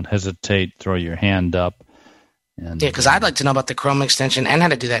anything, don't hesitate. Throw your hand up. And, yeah, because I'd like to know about the Chrome extension and how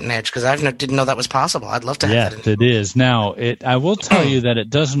to do that in Edge, because I didn't know that was possible. I'd love to have that. Yes, it is. Now, I will tell you that it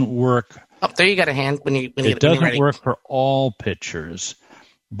doesn't work. Oh, there you got a hand. It doesn't work for all pictures,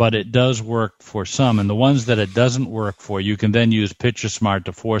 but it does work for some. And the ones that it doesn't work for, you can then use PictureSmart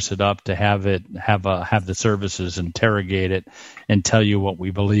to force it up to have the services interrogate it and tell you what we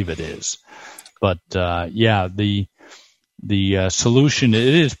believe it is. But the solution, it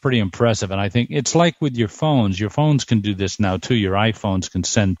is pretty impressive, and I think it's like with your phones. Your phones can do this now too. Your iPhones can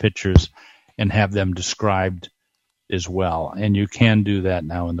send pictures and have them described as well, and you can do that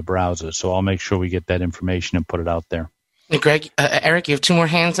now in the browser. So I'll make sure we get that information and put it out there. Hey, Greg, Eric, you have two more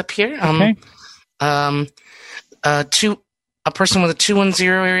hands up here. Okay. A person with a 210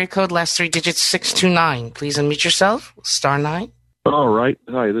 area code, last three digits 629. Please unmute yourself. *9. All right.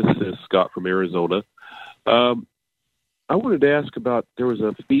 Hi, this is Scott from Arizona. I wanted to ask about, there was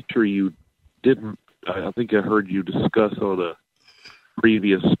a feature you didn't, I think I heard you discuss on a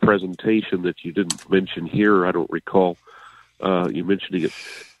previous presentation that you didn't mention here. I don't recall you mentioning it.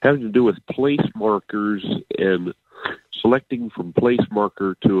 Having to do with place markers and selecting from place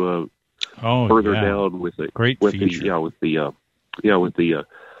marker to further down with it. Great feature. With the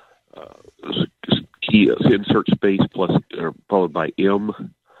key insert space plus followed by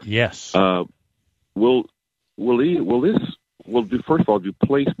M. Yes. Will first of all, do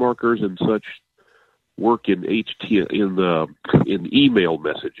place markers and such work in in email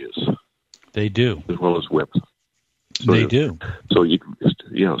messages? They do, as well as webs. So they do. So you can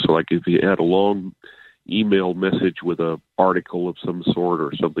so like if you add a long email message with a article of some sort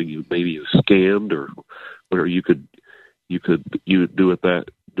or something you scanned or whatever, you could do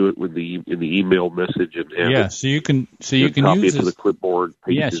it with in the email message and have so you can copy use it to the clipboard,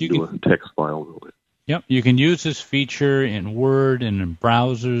 paste it into a text file. Yep, you can use this feature in Word and in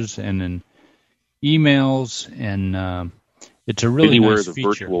browsers and in emails, and it's a really nice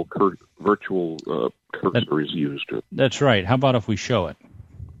feature. Anywhere the virtual cursor is used. That's right. How about if we show it?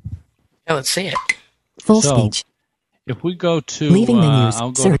 Yeah, let's see it. Full speech. If we go to, leaving menus,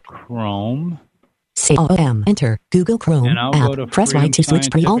 I'll go to Chrome. Enter Google Chrome and I'll go to press right to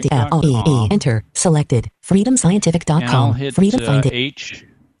switch pre-alt enter selected freedomscientific.com. Freedom find it. H.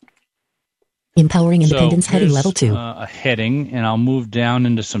 Empowering Independence heading level 2. A heading, and I'll move down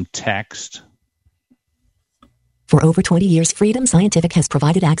into some text. For over 20 years, Freedom Scientific has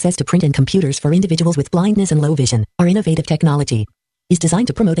provided access to print and computers for individuals with blindness and low vision. Our innovative technology is designed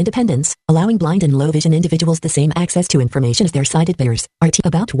to promote independence, allowing blind and low vision individuals the same access to information as their sighted peers. RT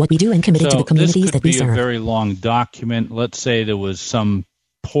about what we do and committed to the communities that we serve. This could be a very long document. Let's say there was some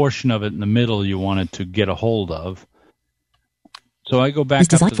portion of it in the middle you wanted to get a hold of. So I go back up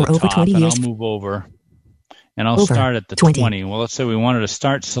to the top and I'll move over. And I'll start at the 20. Well, let's say we wanted to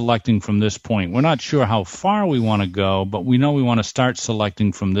start selecting from this point. We're not sure how far we want to go, but we know we want to start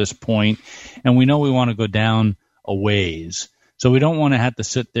selecting from this point, and we know we want to go down a ways. So we don't want to have to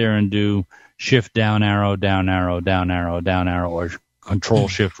sit there and do shift down arrow, down arrow, down arrow, down arrow, or control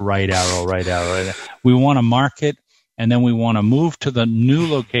shift right arrow, right arrow. Right arrow. We want to mark it, and then we want to move to the new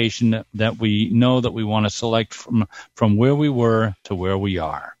location that we know that we want to select from where we were to where we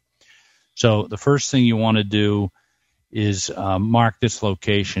are. So the first thing you want to do is mark this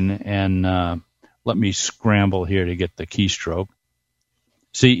location, and let me scramble here to get the keystroke.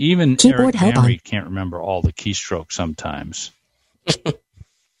 See, even Eric Henry can't remember all the keystrokes sometimes.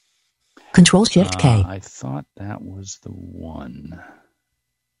 Control-Shift-K. I thought that was the one.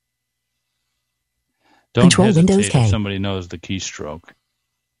 Don't hesitate if somebody knows the keystroke.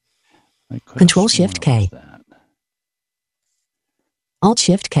 Control-Shift-K.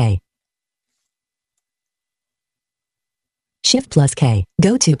 Alt-Shift-K. Shift plus K.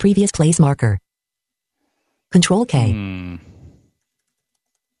 Go to previous place marker. Control K.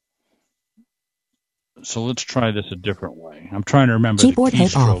 So let's try this a different way. I'm trying to remember Keyboard the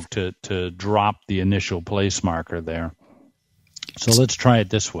keystroke to drop the initial place marker there. So let's try it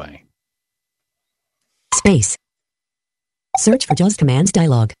this way. Space. Search for JAWS commands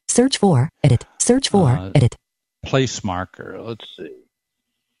dialog. Search for edit. Search for edit. Place marker. Let's see.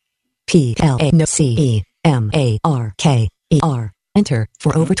 PLACEMARKER. Enter.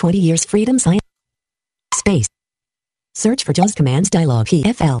 For over 20 years, Freedom Science. Space. Search for JAWS commands dialog.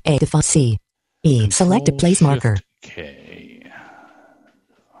 PFLA define C. E. Selected place marker. K.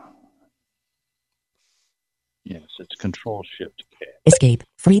 Yes, it's Control Shift K. Escape.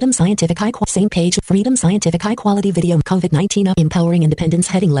 Freedom Scientific same page. Freedom Scientific high quality video. COVID-19 empowering independence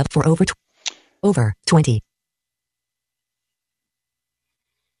heading left for over 20.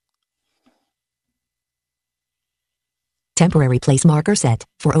 Temporary place marker set.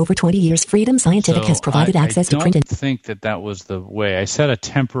 For over 20 years, Freedom Scientific has provided access to print. I don't think that was the way. I set a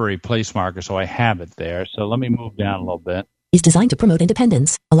temporary place marker, so I have it there. So let me move down a little bit. Is designed to promote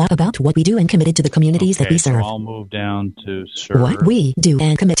independence, allow about what we do and committed to the communities that we serve. So I'll move down to serve. What we do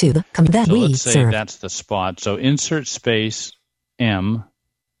and commit to that so we let's say serve. That's the spot. So insert space M.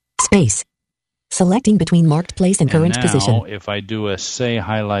 Space. Selecting between marked place and current now, position. If I do a say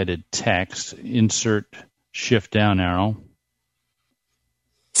highlighted text, insert shift down arrow.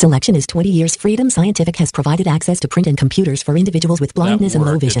 Selection is 20 years. Freedom Scientific has provided access to print and computers for individuals with blindness and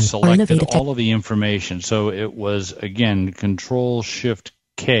low vision. It selected all of the information. So it was, again,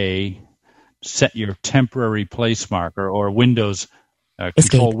 Control-Shift-K, set your temporary place marker, or Windows,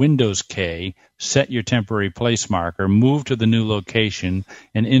 Control-Windows-K, set your temporary place marker, move to the new location,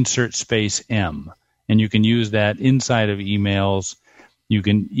 and insert space M. And you can use that inside of emails. You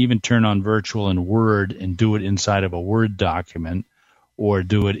can even turn on virtual in Word and do it inside of a Word document, or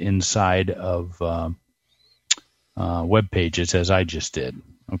do it inside of web pages, as I just did.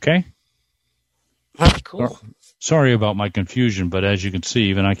 Okay? Cool. Sorry about my confusion, but as you can see,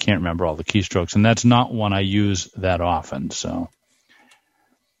 even I can't remember all the keystrokes, and that's not one I use that often. So,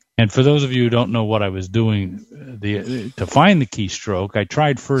 and for those of you who don't know what I was doing to find the keystroke, I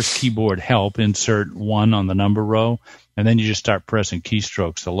tried first keyboard help, insert 1 on the number row, and then you just start pressing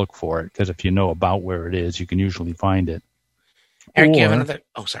keystrokes to look for it, because if you know about where it is, you can usually find it. Eric, you have another.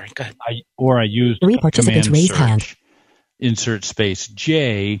 Oh, sorry. Go ahead. I used command search. Insert space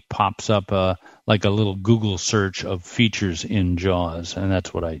J pops up like a little Google search of features in JAWS, and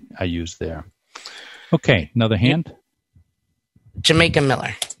that's what I use there. Okay, another hand. Jamaica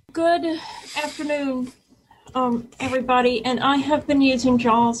Miller. Good afternoon, everybody. And I have been using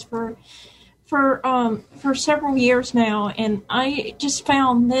JAWS for several years now, and I just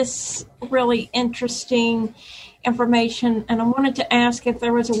found this really interesting information, and I wanted to ask if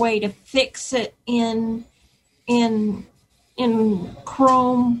there was a way to fix it in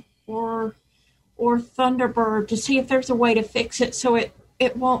Chrome or Thunderbird, to see if there's a way to fix it so it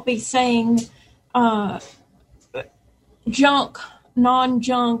won't be saying junk,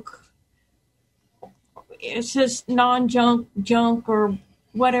 non-junk. It says non-junk, junk, or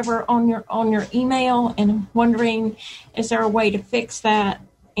whatever on your email, and I'm wondering, is there a way to fix that,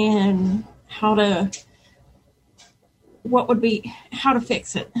 and how to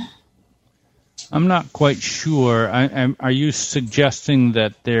fix it? I'm not quite sure. Are you suggesting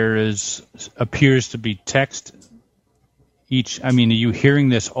that there appears to be text are you hearing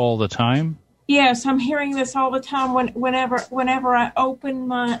this all the time? Yes, I'm hearing this all the time. Whenever I've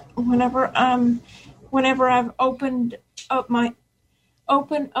opened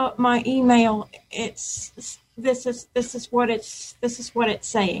up my email, this is what it's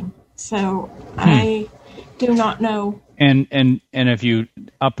saying. So I do not know. And if you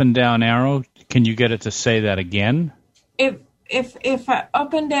up and down arrow, can you get it to say that again? If I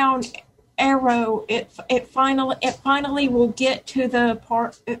up and down arrow, it finally will get to the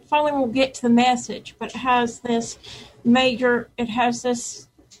part. It finally will get to the message, but it has the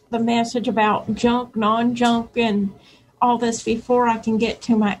message about junk, non-junk, and all this before I can get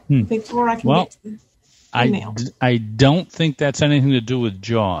to get to the email. I don't think that's anything to do with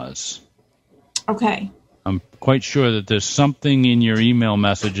JAWS. Okay. I'm quite sure that there's something in your email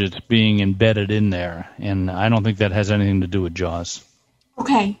message that's being embedded in there, and I don't think that has anything to do with JAWS.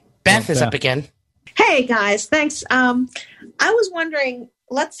 Okay. Beth is up again. Hey, guys. Thanks. I was wondering,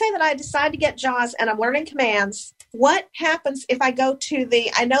 let's say that I decide to get JAWS and I'm learning commands. What happens if I go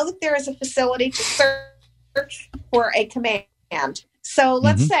to I know that there is a facility to search for a command. So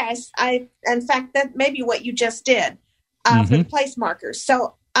let's say in fact, that may be what you just did for the place markers.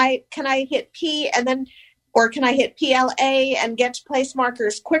 So can I hit P and then, or can I hit PLA and get to place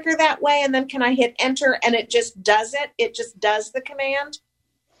markers quicker that way? And then can I hit enter and it just does it? It just does the command?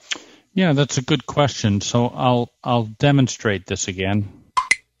 Yeah, that's a good question. So I'll demonstrate this again.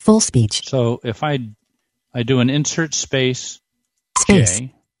 Full speech. So if I do an insert space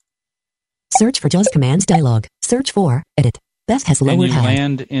J. Search for JAWS commands dialog. Search for edit. Beth has lowered and you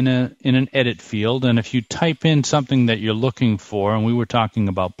hand. land in an edit field, and if you type in something that you're looking for, and we were talking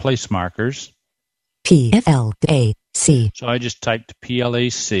about place markers. PLAC. So I just typed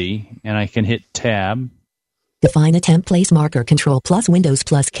PLAC, and I can hit tab. Define a temp place marker. Control plus Windows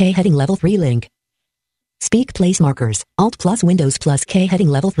plus K heading level 3 link. Speak place markers. Alt plus Windows plus K heading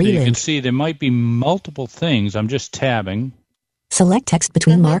level 3 so link. You can see there might be multiple things. I'm just tabbing. Select text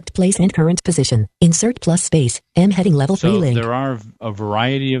between marked place and current position. Insert plus space. M heading level 3 link. So there are a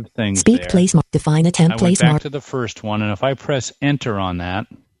variety of things Speak there. place mark. Define a temp place marker. I went back to the first one, and if I press enter on that.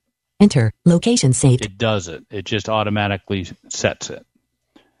 Enter. Location saved. It does it. It just automatically sets it.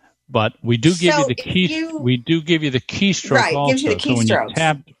 But we do give you the key. We do give you the keystroke right, also. Gives you the keystroke.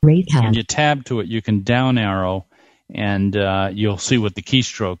 So when you tab to it, you can down arrow, and you'll see what the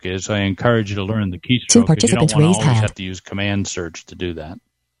keystroke is. So I encourage you to learn the keystroke. Two participants you don't raised always hand. have to use command search to do that.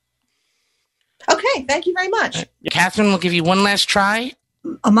 Okay, thank you very much. Catherine, we'll give you one last try.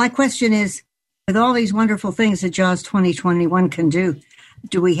 My question is, with all these wonderful things that JAWS 2021 can do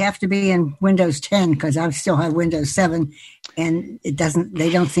we have to be in Windows 10? Because I still have Windows 7, and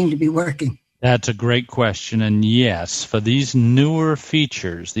they don't seem to be working. That's a great question. And yes, for these newer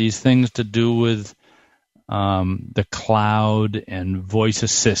features, these things to do with the cloud and voice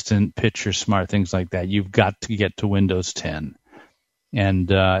assistant, Picture Smart, things like that, you've got to get to Windows 10. And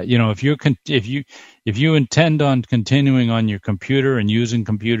if you intend on continuing on your computer and using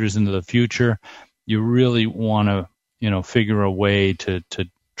computers into the future, you really want to figure a way to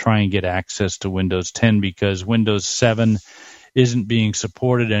try and get access to Windows 10, because Windows 7 isn't being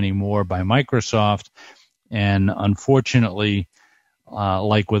supported anymore by Microsoft, and unfortunately,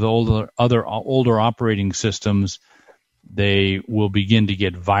 like with other older operating systems, they will begin to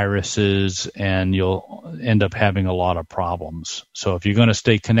get viruses, and you'll end up having a lot of problems. So if you're going to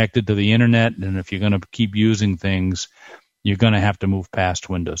stay connected to the internet, and if you're going to keep using things, you're going to have to move past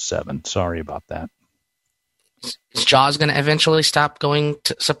Windows 7. Sorry about that. Is JAWS going to eventually stop going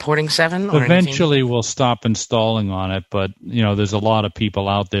to supporting 7? Or eventually, anything? We'll stop installing on it, but there's a lot of people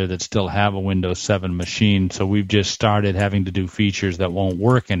out there that still have a Windows 7 machine, so we've just started having to do features that won't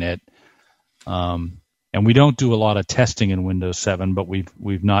work in it. And we don't do a lot of testing in Windows 7, but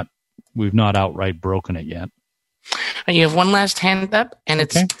we've not outright broken it yet. You have one last hand up, and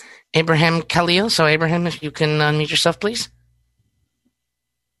it's Abraham Khalil. So, Abraham, if you can unmute yourself, please.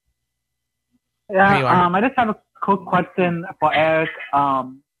 Yeah, I just have a quick question for Eric.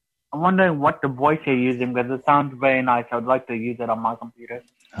 I'm wondering what the voice you're using, because it sounds very nice. I would like to use it on my computer.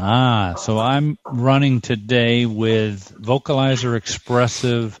 So I'm running today with Vocalizer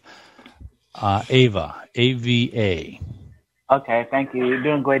Expressive AVA, AVA. Okay, thank you. You're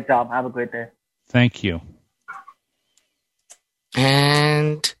doing a great job. Have a great day. Thank you.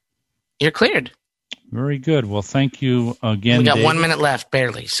 And you're cleared. Very good. Well, thank you again. We got Dave. 1 minute left,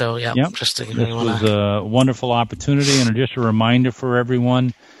 barely. So, Yep. Just to, this was a wonderful opportunity, and just a reminder for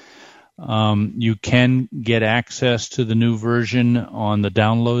everyone, you can get access to the new version on the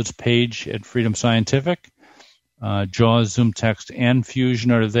downloads page at Freedom Scientific. JAWS, ZoomText, and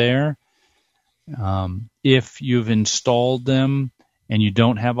Fusion are there. If you've installed them and you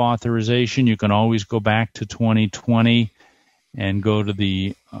don't have authorization, you can always go back to 2020 and go to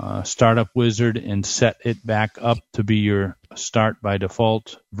the Startup Wizard and set it back up to be your start by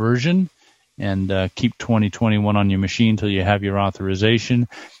default version, and keep 2021 on your machine until you have your authorization.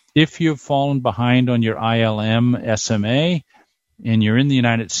 If you've fallen behind on your ILM SMA and you're in the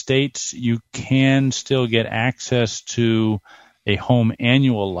United States, you can still get access to a home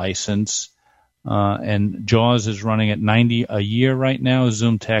annual license. And JAWS is running at $90 a year right now.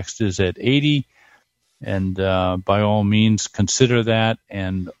 ZoomText is at $80. And by all means, consider that,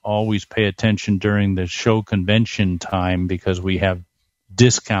 and always pay attention during the show convention time, because we have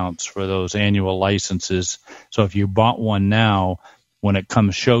discounts for those annual licenses. So if you bought one now, when it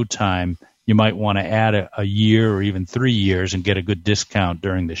comes show time, you might want to add a year or even 3 years and get a good discount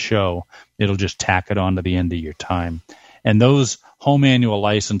during the show. It'll just tack it on to the end of your time. And those home annual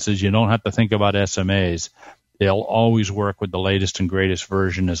licenses, you don't have to think about SMAs. They'll always work with the latest and greatest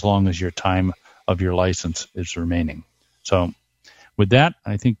version as long as your time of your license is remaining. So with that,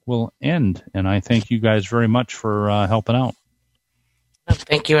 I think we'll end. And I thank you guys very much for helping out.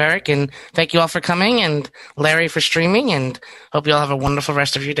 Thank you, Eric, and thank you all for coming, and Larry for streaming, and hope you all have a wonderful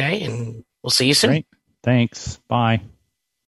rest of your day, and we'll see you soon. Great. Thanks. Bye.